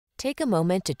Take a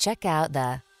moment to check out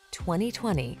the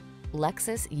 2020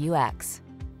 Lexus UX.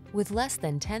 With less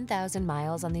than 10,000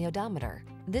 miles on the odometer,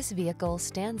 this vehicle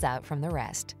stands out from the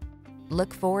rest.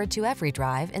 Look forward to every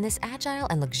drive in this agile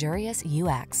and luxurious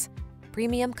UX.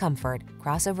 Premium comfort,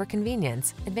 crossover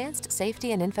convenience, advanced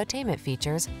safety and infotainment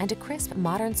features, and a crisp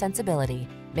modern sensibility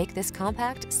make this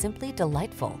compact simply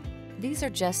delightful. These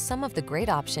are just some of the great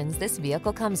options this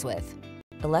vehicle comes with: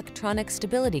 electronic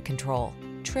stability control,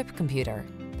 trip computer,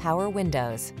 power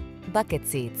windows, bucket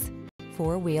seats,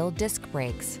 four-wheel disc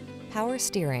brakes, power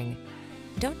steering.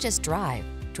 Don't just drive,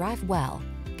 drive well.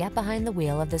 Get behind the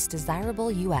wheel of this desirable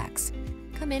UX.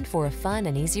 Come in for a fun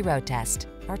and easy road test.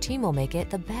 Our team will make it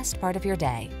the best part of your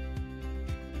day.